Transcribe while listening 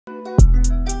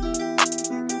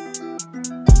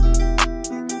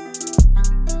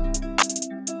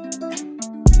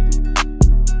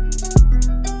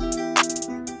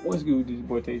What's good with this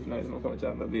boy Tasty Nice? I'm coming to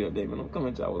y'all another video today, man. I'm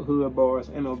coming to y'all with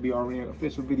Hoodbars, MLBRN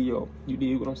official video. You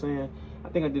dig what I'm saying? I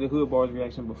think I did a Hoodbars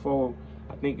reaction before.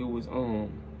 I think it was who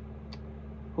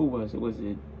was it? Was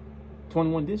it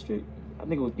 21 District? I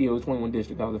think it was 21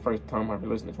 District. That was the first time I ever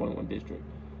listened to 21 District.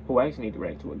 Who I actually need to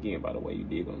react to again, by the way. You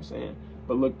dig what I'm saying?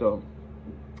 But look though,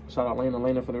 shout out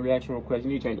Lena for the reaction request. You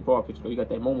need to change the bar picture though. You got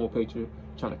that Momo picture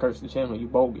trying to curse the channel. You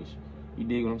bogus. You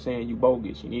dig what I'm saying? You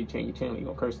bogus. You need to change your channel. You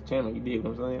gonna curse the channel. You dig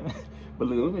what I'm saying? But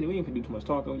look, we ain't gonna do too much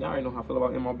talking. Y'all already know how I feel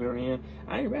about MLBRN.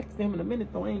 I ain't reacted to him in a minute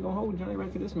though. I ain't gonna hold you. I ain't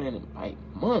reacted to this man in like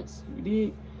months. You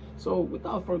dig? So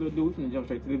without further ado, we're gonna jump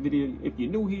straight to the video. If you're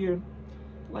new here,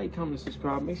 like, comment, and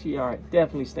subscribe. Make sure y'all are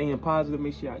definitely staying positive.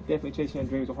 Make sure y'all definitely chasing your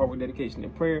dreams with hard work, dedication,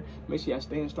 and prayer. Make sure y'all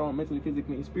staying strong mentally,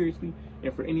 physically, and spiritually.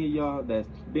 And for any of y'all that's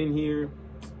been here,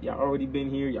 y'all already been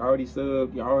here, y'all already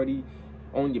subbed, y'all already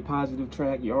on your positive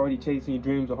track, you're already chasing your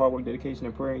dreams of hard work, dedication,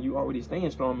 and prayer, and you already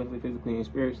staying strong mentally, physically, and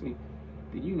spiritually,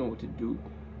 then you know what to do.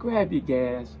 Grab your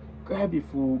gas, grab your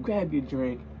food, grab your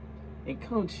drink, and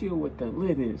come chill with the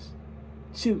latest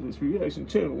chillest reaction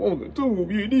channel on the tube.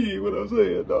 You dig what I'm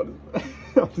saying?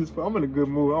 I'm in a good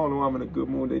mood. I don't know why I'm in a good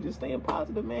mood. They just staying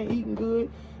positive, man, eating good.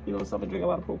 You know, so I've been drinking a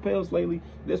lot of Propels lately.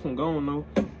 This one gone though.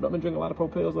 But I've been drinking a lot of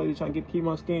Propels lately, trying to keep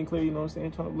my skin clear, you know what I'm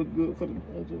saying? Trying to look good for the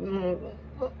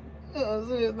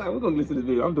we're gonna listen to this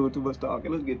video. I'm doing too much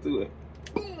talking. Let's get to it.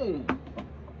 Boom.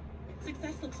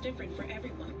 Success looks different for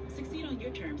everyone. Succeed on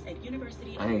your terms at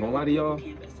University. I ain't gonna lie to y'all.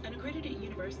 Campus, an accredited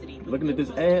university. Looking at this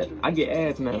ad, I get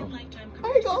ads now.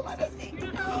 I ain't gonna lie to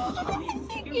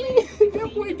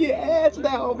that boy get ads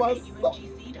now on my soul.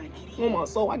 On my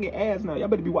soul, I get ads now. Y'all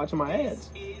better be watching my ads.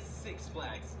 If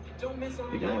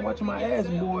y'all ain't watching my ads,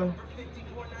 boy,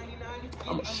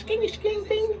 I'm a skinny, bing,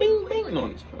 bing, bing.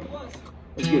 No,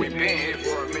 We've been here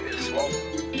for a minute, slow.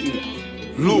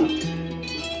 Look,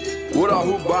 what are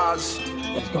Hoodbars?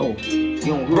 Let's go.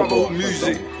 Brotherhood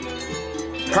music.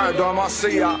 Paradigm, I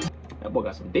see ya. That boy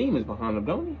got some demons behind him,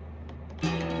 don't he?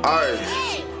 Alright.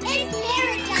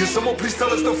 Can someone please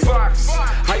tell us the facts?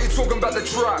 How you talking about the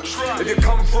trap? If you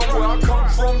come from where I come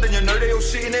from, then you know they all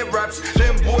shit in their raps.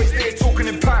 Them boys, they talking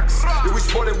in packs. If we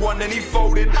spotted one, then he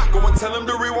folded. Go and tell him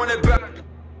to rewind it back.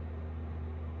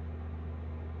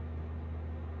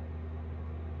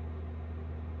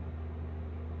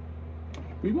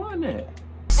 Rewind that.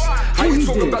 How you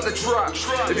talking about the trap?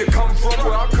 If you come from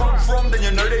where I come from, then you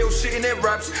know they all shit in their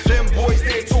raps. Them boys,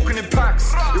 they talking in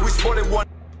packs. If we spotted one.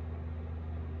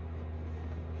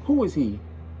 Who is he?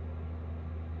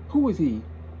 Who is he?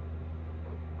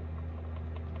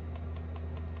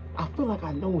 I feel like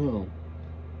I know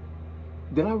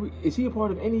him. Is he a part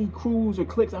of any crews or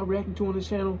cliques I reacted to on this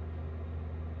channel?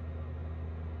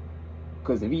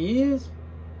 Because if he is,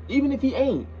 even if he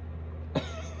ain't,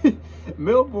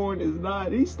 Melbourne is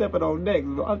not, he's stepping on next.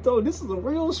 I told you, this is a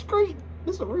real street.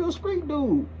 This is a real street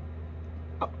dude.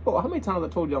 How many times I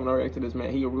told y'all when I react to this,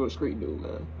 man, he a real street dude,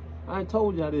 man. I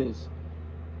told y'all this.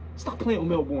 Stop playing with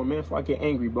Melbourne, man, before I get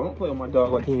angry, bro. Don't play with my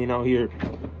dog like he ain't out here,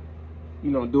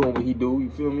 you know, doing what he do, you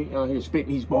feel me? Out here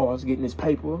spitting these bars, getting his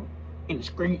paper, in the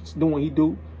streets, doing what he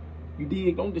do. You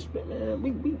dig? Don't just spit, man.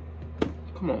 We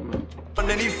come on, man. And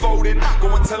then he folded.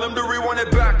 Go and tell him to rewind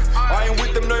it back. I ain't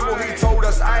with them no more. He told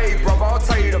us, hey, brother, I'll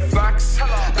tell you the facts.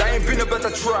 They ain't been about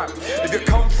the trap. If you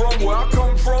come from where I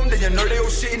come from, then you know they all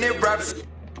shit in their raps.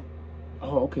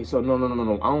 Oh, okay. So no. I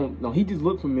don't. No, he just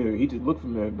looked familiar. He just looked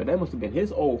familiar. But that must have been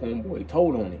his old homeboy. He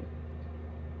told on him.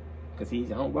 Cause I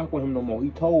don't rock with him no more. He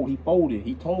told. He folded.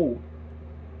 He told.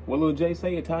 What Lil J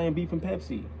say? Italian beef and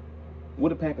Pepsi.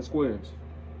 With a pack of squares.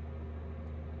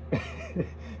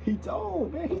 He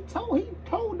told, man. He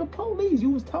told the police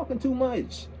you was talking too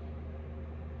much.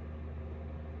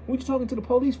 What you talking to the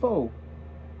police for?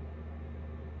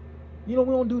 You know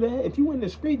we don't do that. If you in the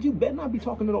street, you better not be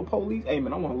talking to no police. Hey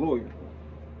man, I want a lawyer.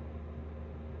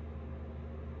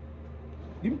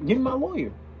 Give me my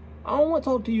lawyer. I don't want to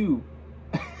talk to you.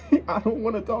 I don't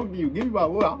want to talk to you. Give me my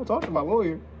lawyer. I don't talk to my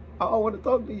lawyer. I don't want to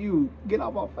talk to you. Get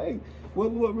out my face.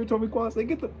 What Rich Homie Quan say?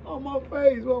 Get the on my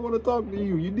face. I don't want to talk to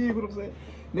you. You dig what I'm saying?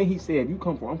 Then he said, "You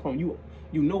come from. I'm from you.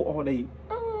 You know all they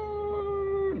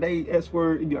S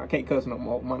word. You know, I can't cuss no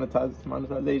more.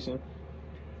 Monetization.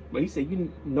 But he said,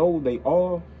 you know they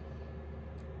all,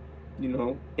 you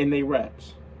know, in they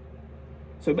raps.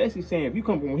 So basically saying, if you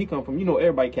come from where he come from, you know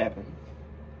everybody capping.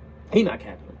 He not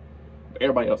capping, but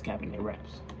everybody else capping their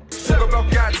raps. Talk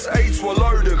about cats, eight to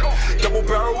load them. Double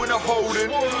barrel in a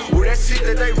holding. All that shit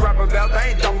that they rap about,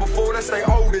 they ain't done before, that's their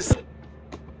oldest.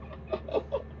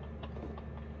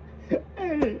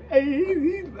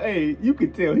 Hey, you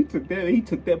could tell he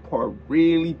took that part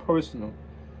really personal.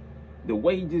 The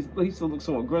way he still looks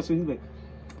so aggressive.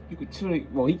 You could tell,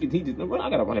 well, he just, I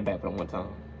gotta run it back for him one time.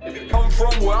 Come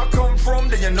from where I come from,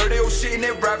 then you know they all shit in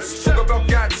their raps. Talk about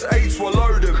gats, AIDS,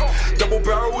 swallow them. Double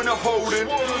barrel in a holding.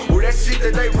 All that shit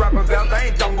that they rap about, they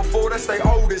ain't done before, that's they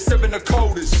oldest. 7 the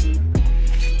coldest.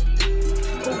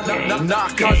 Nah,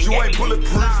 cuz you ain't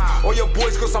bulletproof. All your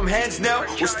boys got some hands now,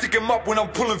 we'll stick them up when I'm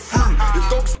pulling through. The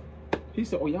dogs. He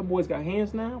said, oh, y'all boys got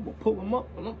hands now? We'll pull them up,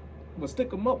 we'll stick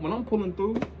them up when I'm pulling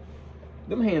through.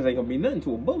 Them hands ain't gonna be nothing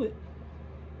to a bullet.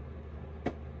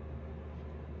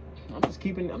 I'm just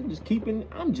keeping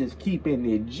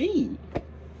it G.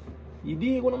 You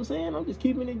dig what I'm saying? I'm just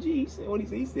keeping it G. He said what he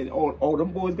said. He said, oh,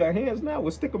 them boys got hands now.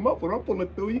 We'll stick them up when I'm pulling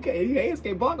through. Your hands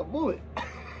can't block a bullet.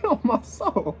 On my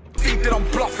soul. Think that I'm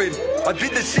bluffing. I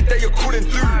did the shit that you couldn't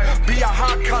do. Be a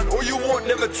hard cunt, all you want,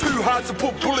 never too hard to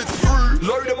put bullets through.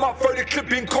 Load them up, throw the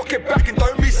clip in, cock it back and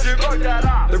don't miss him.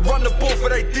 They run the ball for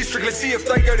their district, let's see if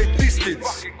they go the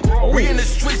distance. We in the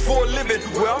streets for a living,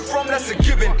 where I'm from that's a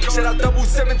given. Shout out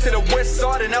 7 to the west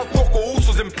side and our Doc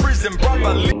also in prison,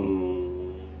 brother.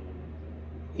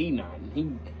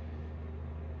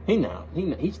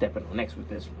 He's stepping on next with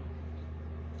this one.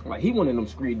 Like, he one of them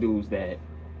street dudes that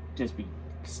just be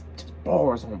just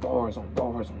bars on bars on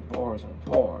bars on bars on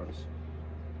bars.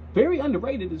 Very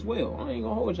underrated as well. I ain't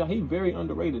gonna hold y'all. He very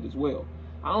underrated as well.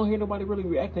 I don't hear nobody really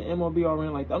reacting to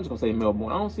MLBRN like that. I'm just gonna say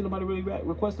Melbourne. I don't see nobody really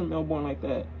requesting Melbourne like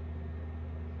that.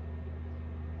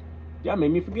 Y'all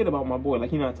made me forget about my boy.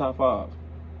 Like, he not top 5.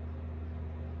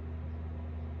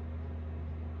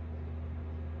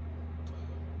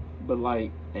 But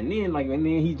like, and then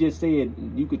he just said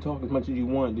you could talk as much as you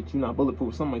want, that you're not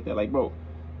bulletproof, something like that. Like, bro,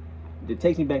 it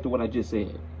takes me back to what I just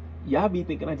said. Y'all be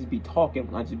thinking I just be talking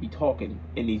when I just be talking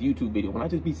in these YouTube videos. When I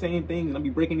just be saying things and I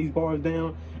be breaking these bars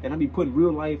down and I be putting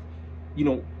real life,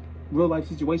 real life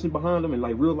situations behind them and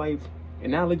like real life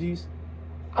analogies.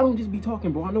 I don't just be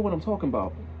talking, bro. I know what I'm talking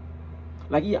about.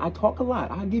 Like, yeah, I talk a lot.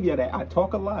 I'll give you that. I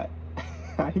talk a lot.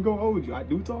 I ain't gonna hold you. I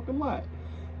do talk a lot.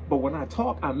 But when I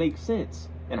talk, I make sense.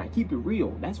 And I keep it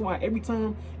real. That's why every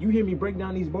time you hear me break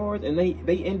down these bars and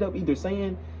they end up either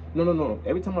saying, no.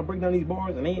 Every time I break down these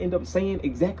bars and they end up saying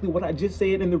exactly what I just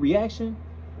said in the reaction,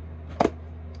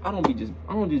 I don't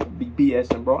just be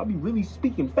BSing, bro. I be really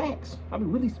speaking facts. I be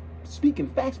really speaking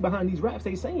facts behind these raps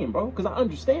they saying, bro. Because I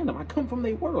understand them. I come from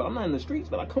their world. I'm not in the streets,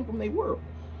 but I come from their world.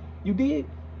 You dig?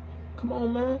 Come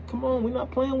on, man. Come on. We're not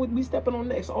playing with me stepping on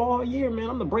next all year, man.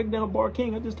 I'm the breakdown bar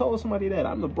king. I just told somebody that.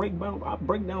 I break down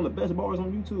the best bars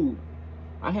on YouTube.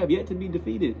 I have yet to be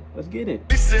defeated. Let's get it.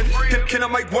 Listen, can I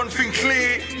make one thing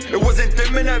clear? It wasn't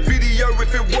them in that video.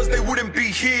 If it was, they wouldn't be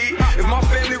here. If my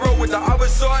family roll with the other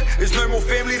side, there's no more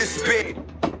family to spare.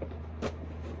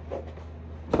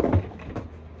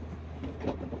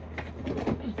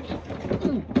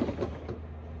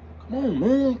 Come on,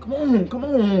 man. Come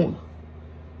on.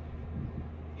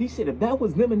 He said if that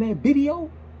was them in that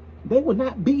video, they would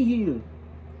not be here.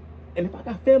 And if I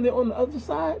got family on the other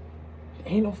side,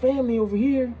 there ain't no family over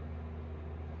here.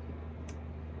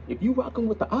 If you rocking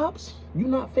with the ops, you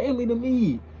not family to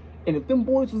me. And if them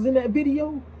boys was in that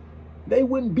video, they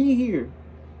wouldn't be here.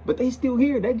 But they still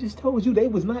here. That just told you they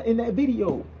was not in that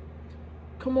video.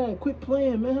 Come on, quit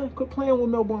playing, man. Quit playing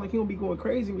with Melbourne like he don't be going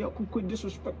crazy. Y'all quit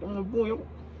disrespecting my boy.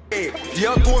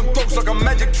 Yeah, I'm doing dogs like a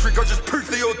magic trick. I just proof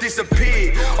they all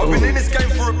disappear. I've been in this game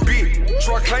for a bit.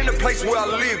 Try claim the place where I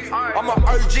live. I'm an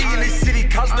OG in this city,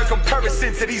 cuz no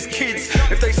comparison to these kids.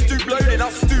 If they stoop low, then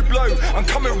I'll stoop low. I'm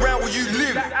coming round where you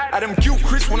live. Adam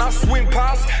Gilchrist when I swing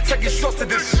past, taking shots at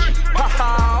this.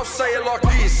 Haha, I'll say it like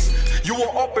this. You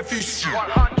are up if you shit.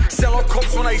 Sell out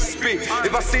cops when they spit.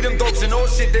 If I see them dogs and all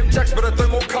shit, them jacks better throw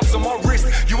more cuffs on my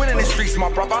wrist. You ain't in the streets, my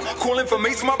brother. Calling for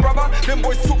me, my brother. Them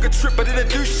boys took a trip, but didn't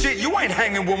do shit. You ain't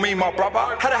hanging with me, my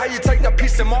brother. How the hell you take that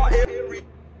piss in my ear?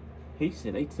 He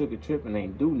said they took a trip and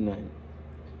ain't do nothing.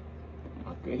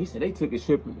 Okay, he said they took a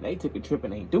trip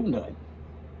and ain't do nothing.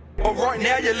 But right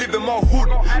now you live in my hood.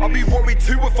 I'd be worried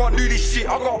too if I knew this shit.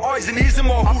 I got eyes and ears in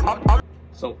my hood.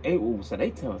 So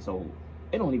they telling, so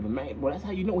it don't even matter. Well, that's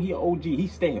how you know he an OG. He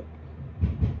stamped.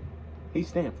 He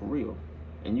stamped for real.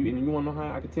 And you wanna know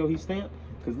how I can tell he stamped?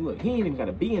 Cause look, he ain't even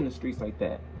gotta be in the streets like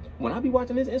that. When I be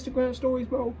watching his Instagram stories,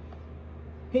 bro,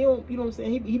 he don't, you know what I'm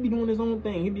saying? He be doing his own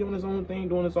thing. He be on his own thing,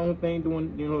 doing his own thing,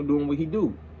 doing what he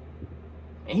do.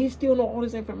 And he still know all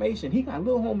this information. He got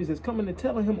little homies that's coming and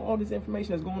telling him all this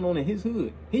information that's going on in his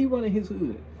hood. He running his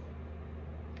hood.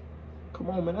 Come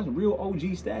on, man, that's real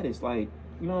OG status. Like,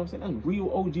 you know what I'm saying? That's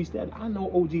real OG status. I know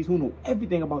OGs who know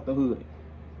everything about the hood.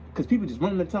 Because people just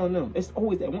running and telling them. It's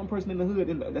always that one person in the hood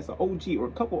that's an OG or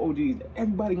a couple OGs that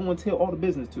everybody going to tell all the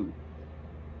business to.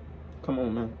 Come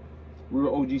on, man.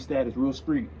 Real OG status, real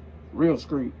street. Real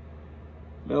street.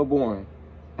 Melbourne.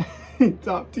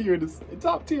 top tier in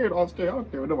Australia. I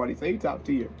don't care what nobody say, top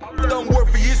tier. Done work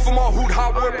for years for my hood,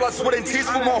 hard work, blood, sweat and tears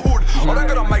for my hood. I don't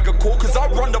gotta make a call, cause I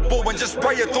run the ball and just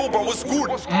spray it all, bro, what's good?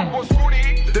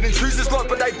 Didn't choose this life,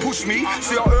 but they pushed me.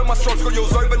 See, I earned my stripes, got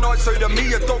yours overnight, so to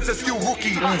me, a dog's a still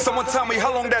rookie. Someone tell me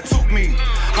how long that took me.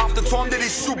 Half the time that it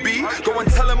should be. Go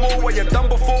and tell them all what you done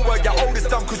before, where your oldest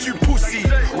done, cause you pussy.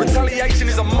 Retaliation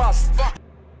is a must.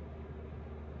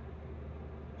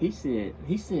 He said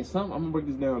something, I'm gonna break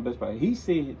this down the best part. He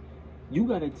said, you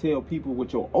gotta tell people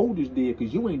what your oldest did,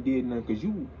 cause you ain't did nothing, cause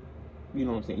you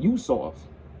know what I'm saying, you soft.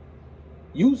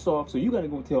 You soft, so you gotta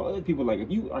go tell other people, like, if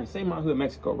you, I say my hood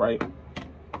Mexico, right?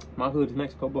 My hood is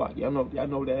Mexico block. Y'all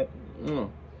know that.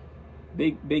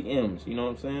 Big M's, you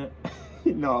know what I'm saying?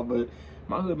 No, but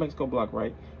my hood Mexico block,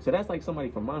 right? So that's like somebody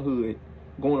from my hood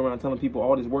going around telling people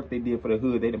all this work they did for the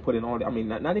hood. They didn't put in all that. I mean,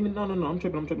 not even, no, I'm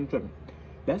tripping.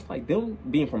 That's like them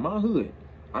being from my hood.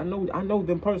 I know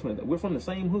them personally. We're from the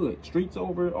same hood. Streets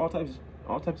over, all types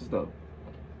of stuff.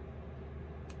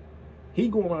 He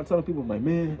going around telling people, like,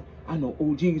 man, I know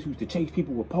OGs who used to chase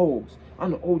people with poles. I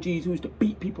know OGs who used to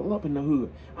beat people up in the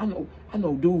hood. I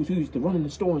know dudes who used to run in the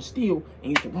store and steal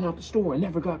and used to run out the store and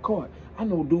never got caught. I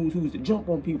know dudes who used to jump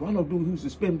on people. I know dudes who used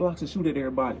to spin blocks and shoot at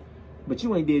everybody. But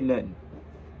you ain't did nothing.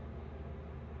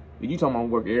 But you talking about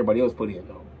work everybody else put in,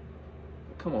 though.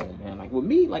 Come on, man. Like, with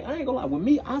me, like, I ain't gonna lie. With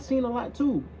me, I seen a lot,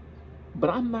 too.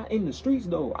 But I'm not in the streets,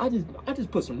 though. I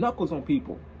just put some knuckles on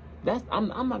people. I'm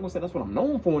not gonna say that's what I'm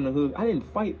known for in the hood. I didn't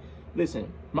fight.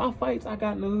 Listen, my fights I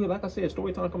got in the hood, like I said,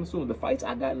 story time coming soon. The fights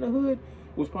I got in the hood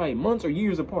was probably months or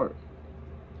years apart.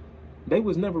 They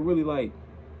was never really like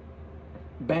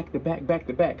back to back.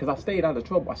 Because I stayed out of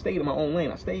trouble. I stayed in my own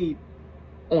lane. I stayed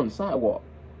on the sidewalk.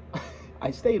 I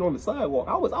stayed on the sidewalk.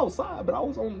 I was outside, but I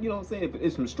was on, you know what I'm saying?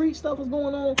 If some street stuff was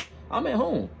going on, I'm at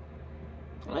home.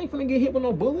 I ain't finna get hit with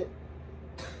no bullet.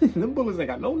 Them bullets ain't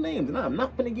got no names, and I'm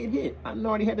not finna get hit. I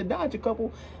already had to dodge a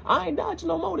couple. I ain't dodging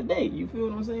no more today. You feel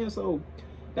what I'm saying? So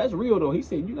that's real though. He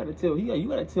said you gotta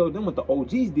tell them what the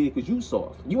OGs did, cause you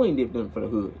soft. You ain't did nothing for the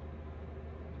hood.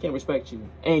 Can't respect you,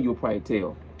 and you'll probably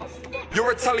tell. Your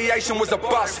retaliation was a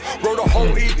bust. Wrote a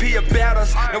whole EP about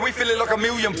us. Now we feeling like $1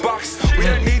 million. We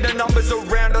don't need the numbers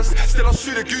around us. Still I'll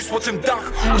shoot a goose, watch him duck.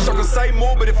 Wish I could say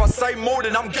more, but if I say more,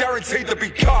 then I'm guaranteed to be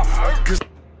cut.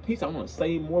 He said, I'm gonna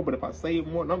say more, but if I say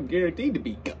more, then I'm guaranteed to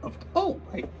be cuffed. Oh,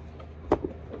 like.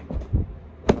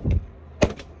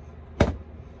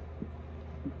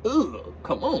 Ugh,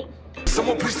 come on.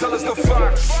 Someone please tell us the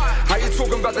facts. How you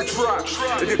talking about the trap?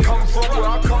 If you come from where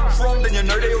I come from, then you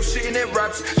know they all shit in their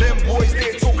raps. Them boys,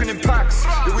 they're talking in packs.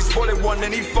 If we spotted one,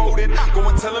 then he folded. Go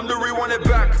and tell him to rewind it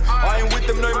back. I ain't with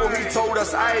them no more, he told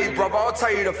us. Hey, brother, I'll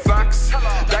tell you the facts.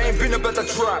 They ain't been about the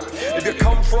trap. If you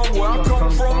come from where I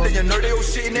come from, then you know they all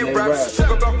shit in their raps.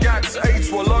 Talk about gats,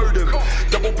 eights, we'll load them.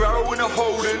 Double barrel in a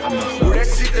holding. All that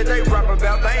shit that they rap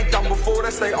about, they ain't done before,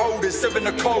 that's they oldest. Seven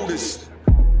the coldest.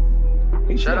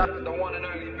 Shout out to the one and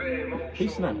only Bear. He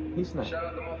snapped. Shout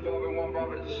out to my 4-1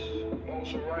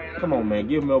 brothers. Come on, man.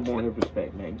 Give Melbourne his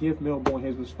respect, man. Give Melbourne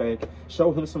his respect.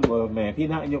 Show him some love, man. If he's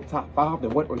not in your top 5,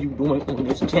 then what are you doing on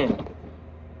this channel?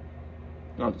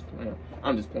 I'm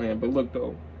just playing. But look,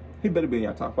 though. He better be in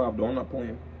your top 5, though. I'm not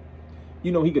playing.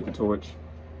 You know he get the torch.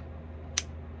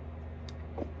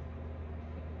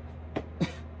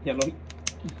 Yeah, no,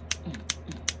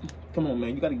 come on,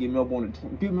 man. You got to give Melbourne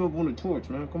the torch,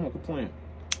 man. Come on, quit playing.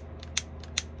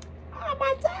 Oh,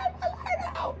 my time. I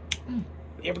light out.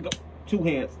 There we go. 2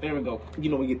 hands. There we go. You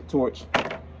know we get the torch.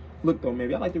 Look, though, man.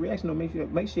 If y'all like the reaction, though,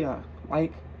 make sure y'all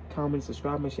like, comment,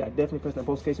 subscribe. Make sure y'all definitely press that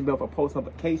notification bell for post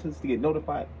notifications to get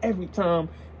notified every time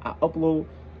I upload.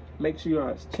 Make sure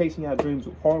y'all chasing y'all dreams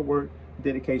with hard work,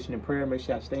 dedication, and prayer. Make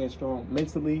sure y'all staying strong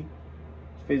mentally,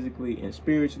 physically, and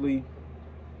spiritually.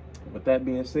 With that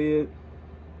being said,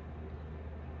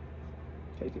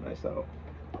 take it nice out.